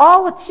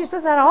Bob. She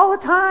says that all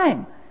the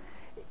time.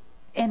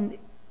 And,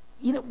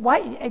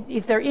 why?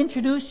 If they're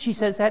introduced, she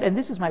says that, and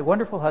this is my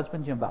wonderful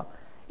husband Jim Bob.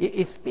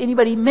 If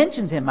anybody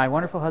mentions him, my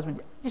wonderful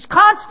husband, it's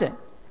constant.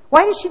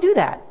 Why does she do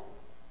that?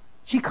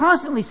 She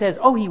constantly says,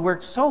 he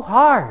works so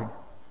hard.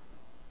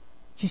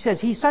 She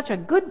says, he's such a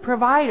good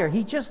provider.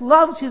 He just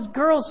loves his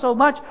girls so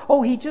much.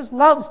 He just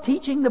loves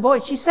teaching the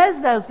boys. She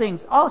says those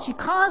things. She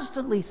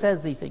constantly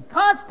says these things.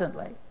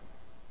 Constantly.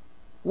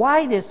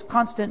 Why this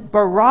constant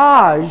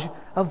barrage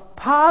of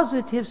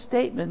positive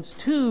statements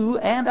to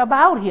and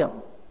about him?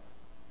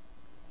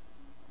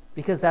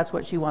 Because that's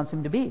what she wants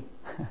him to be.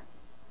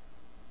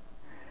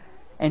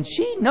 And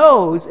she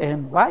knows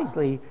and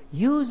wisely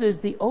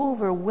uses the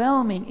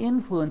overwhelming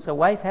influence a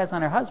wife has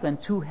on her husband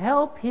to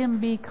help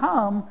him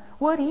become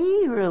what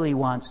he really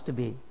wants to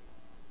be.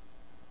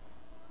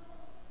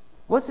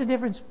 What's the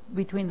difference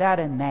between that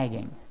and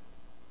nagging?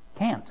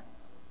 Can't.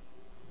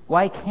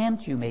 Why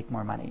can't you make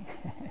more money?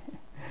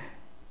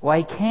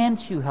 Why can't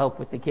you help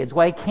with the kids?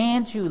 Why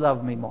can't you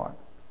love me more?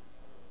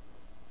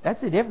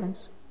 That's the difference.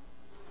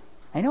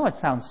 I know it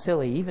sounds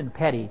silly, even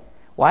petty.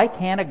 Why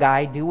can't a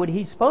guy do what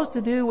he's supposed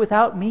to do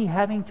without me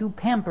having to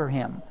pamper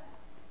him?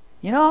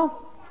 It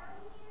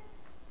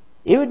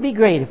would be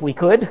great if we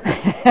could.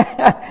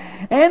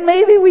 And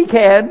maybe we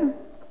can.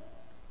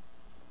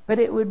 But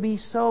it would be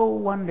so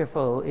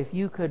wonderful if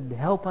you could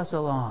help us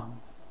along.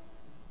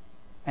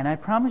 And I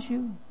promise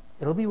you,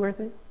 it'll be worth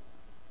it.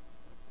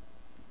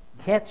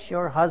 Catch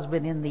your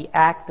husband in the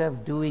act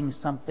of doing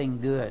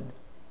something good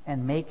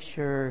and make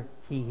sure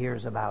he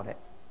hears about it.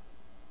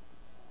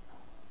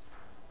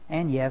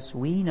 And yes,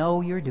 we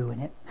know you're doing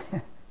it.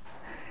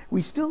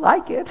 We still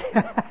like it.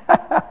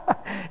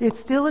 It's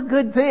still a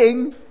good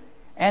thing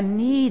and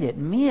need it.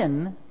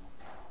 Men,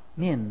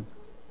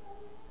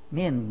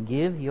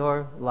 give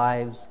your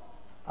lives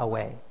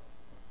away.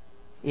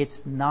 It's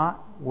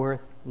not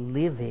worth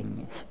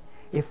living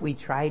if we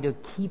try to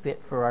keep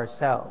it for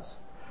ourselves.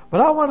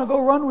 But I want to go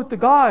run with the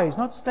guys,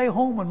 not stay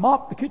home and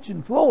mop the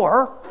kitchen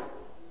floor.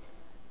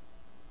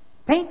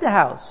 Paint the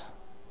house.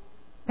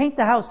 Paint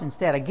the house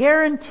instead. I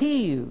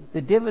guarantee you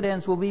the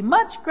dividends will be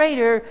much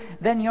greater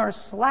than your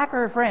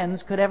slacker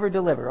friends could ever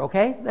deliver,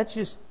 okay? Let's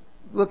just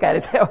look at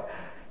it.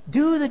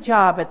 Do the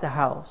job at the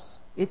house.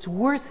 It's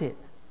worth it.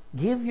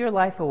 Give your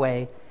life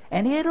away,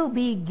 and it'll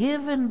be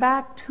given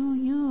back to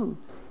you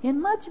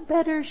in much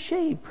better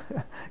shape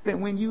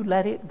than when you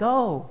let it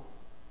go.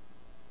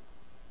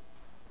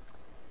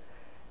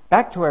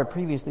 Back to our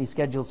previously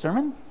scheduled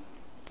sermon.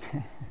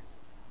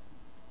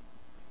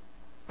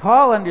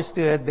 Paul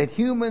understood that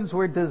humans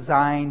were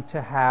designed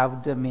to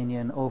have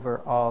dominion over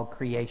all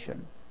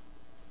creation,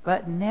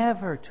 but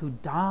never to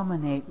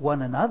dominate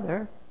one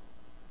another.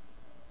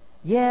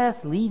 Yes,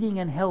 leading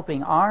and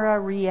helping are a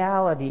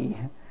reality,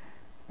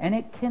 and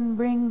it can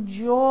bring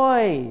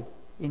joy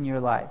in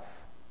your life.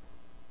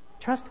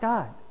 Trust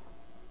God.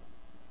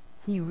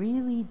 He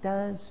really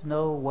does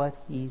know what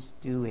He's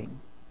doing.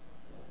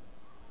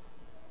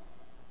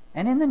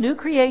 And in the new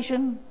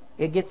creation,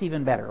 it gets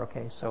even better,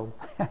 okay? So,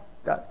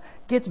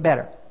 gets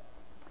better.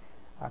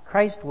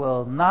 Christ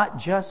will not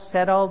just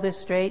set all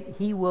this straight,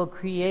 He will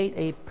create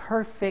a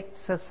perfect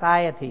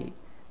society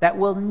that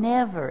will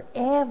never,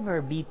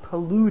 ever be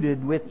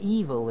polluted with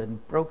evil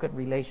and broken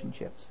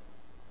relationships.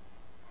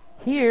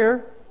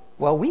 Here,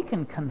 well, we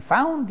can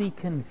confound the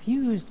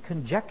confused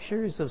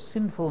conjectures of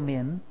sinful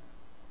men,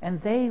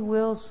 and they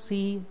will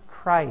see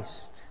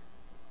Christ.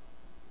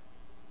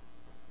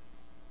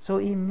 So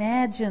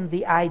imagine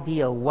the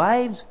ideal.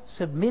 Wives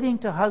submitting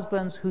to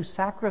husbands who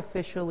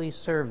sacrificially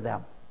serve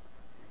them.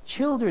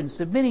 Children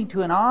submitting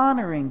to and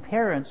honoring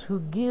parents who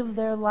give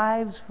their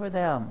lives for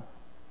them.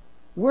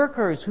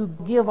 Workers who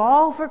give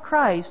all for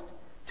Christ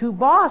to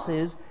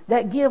bosses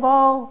that give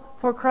all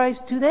for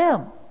Christ to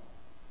them.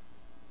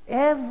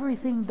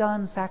 Everything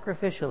done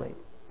sacrificially.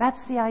 That's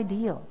the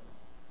ideal.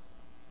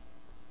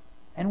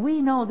 And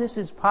we know this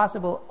is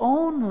possible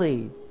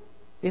only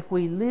if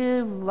we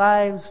live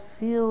lives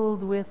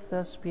filled with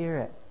the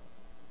Spirit.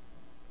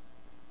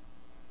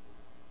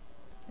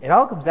 It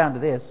all comes down to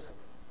this.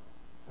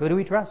 Who do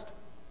we trust?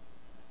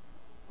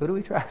 Who do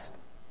we trust?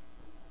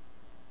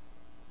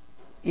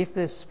 If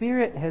the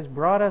Spirit has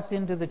brought us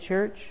into the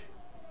church,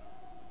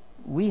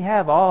 we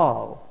have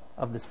all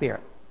of the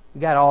Spirit.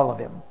 We got all of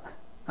Him.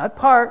 Not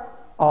part,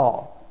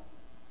 all.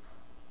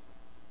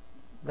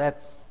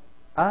 Let's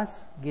us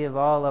give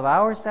all of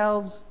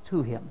ourselves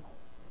to Him.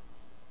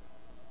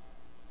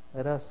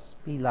 Let us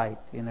be light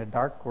in a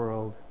dark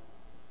world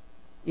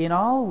in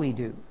all we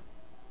do.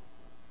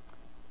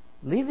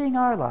 Living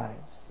our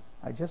lives.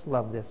 I just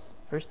love this.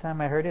 First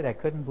time I heard it, I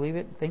couldn't believe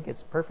it. I think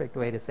it's a perfect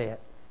way to say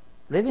it.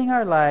 Living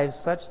our lives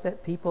such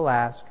that people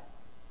ask,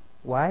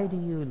 why do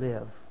you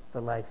live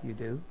the life you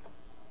do?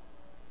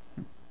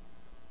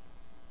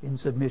 In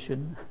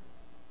submission.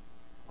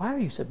 Why are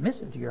you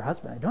submissive to your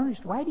husband? I don't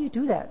understand. Why do you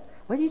do that?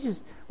 Why do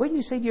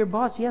you say to your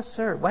boss, yes,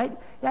 sir? Why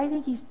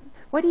don't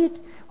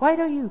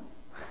you?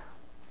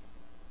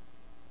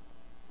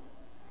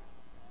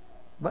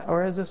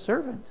 Or as a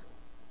servant.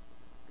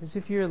 Because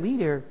if you're a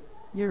leader,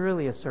 you're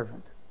really a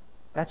servant.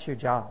 That's your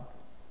job,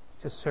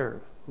 to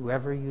serve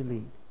whoever you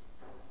lead.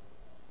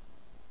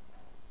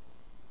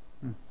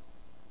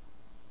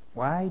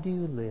 Why do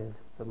you live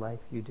the life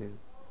you do?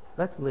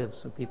 Let's live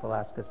so people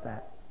ask us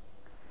that.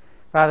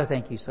 Father,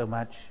 thank you so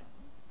much.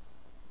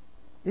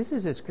 This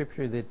is a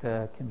scripture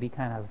that can be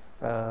kind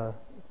of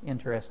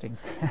interesting.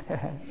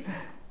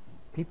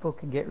 People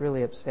can get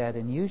really upset,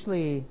 and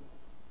usually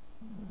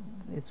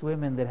it's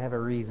women that have a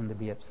reason to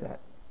be upset.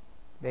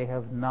 They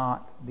have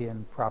not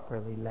been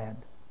properly led.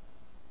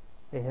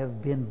 They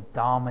have been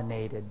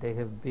dominated. They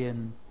have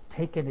been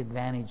taken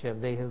advantage of.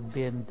 They have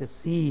been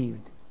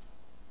deceived.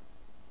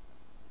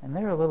 And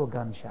they're a little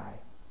gun shy.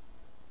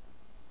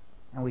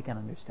 And we can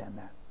understand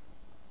that.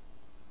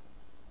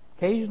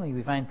 Occasionally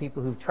we find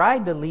people who've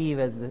tried to lead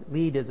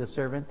as a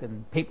servant,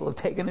 and people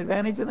have taken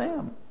advantage of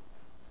them.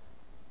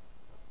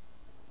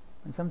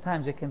 And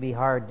sometimes it can be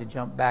hard to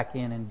jump back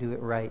in and do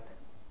it right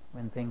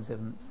when things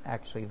haven't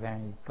actually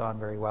gone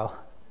very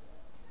well.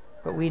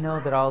 But we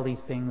know that all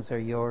these things are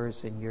yours,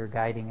 and you're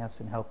guiding us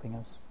and helping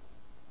us.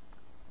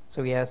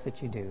 So we ask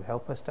that you do.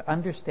 Help us to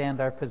understand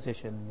our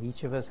position.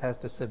 Each of us has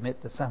to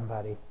submit to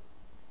somebody.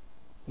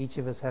 Each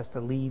of us has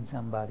to lead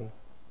somebody.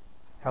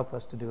 Help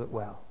us to do it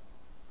well.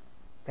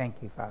 Thank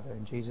you, Father.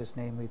 In Jesus'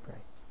 name we pray.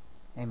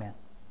 Amen.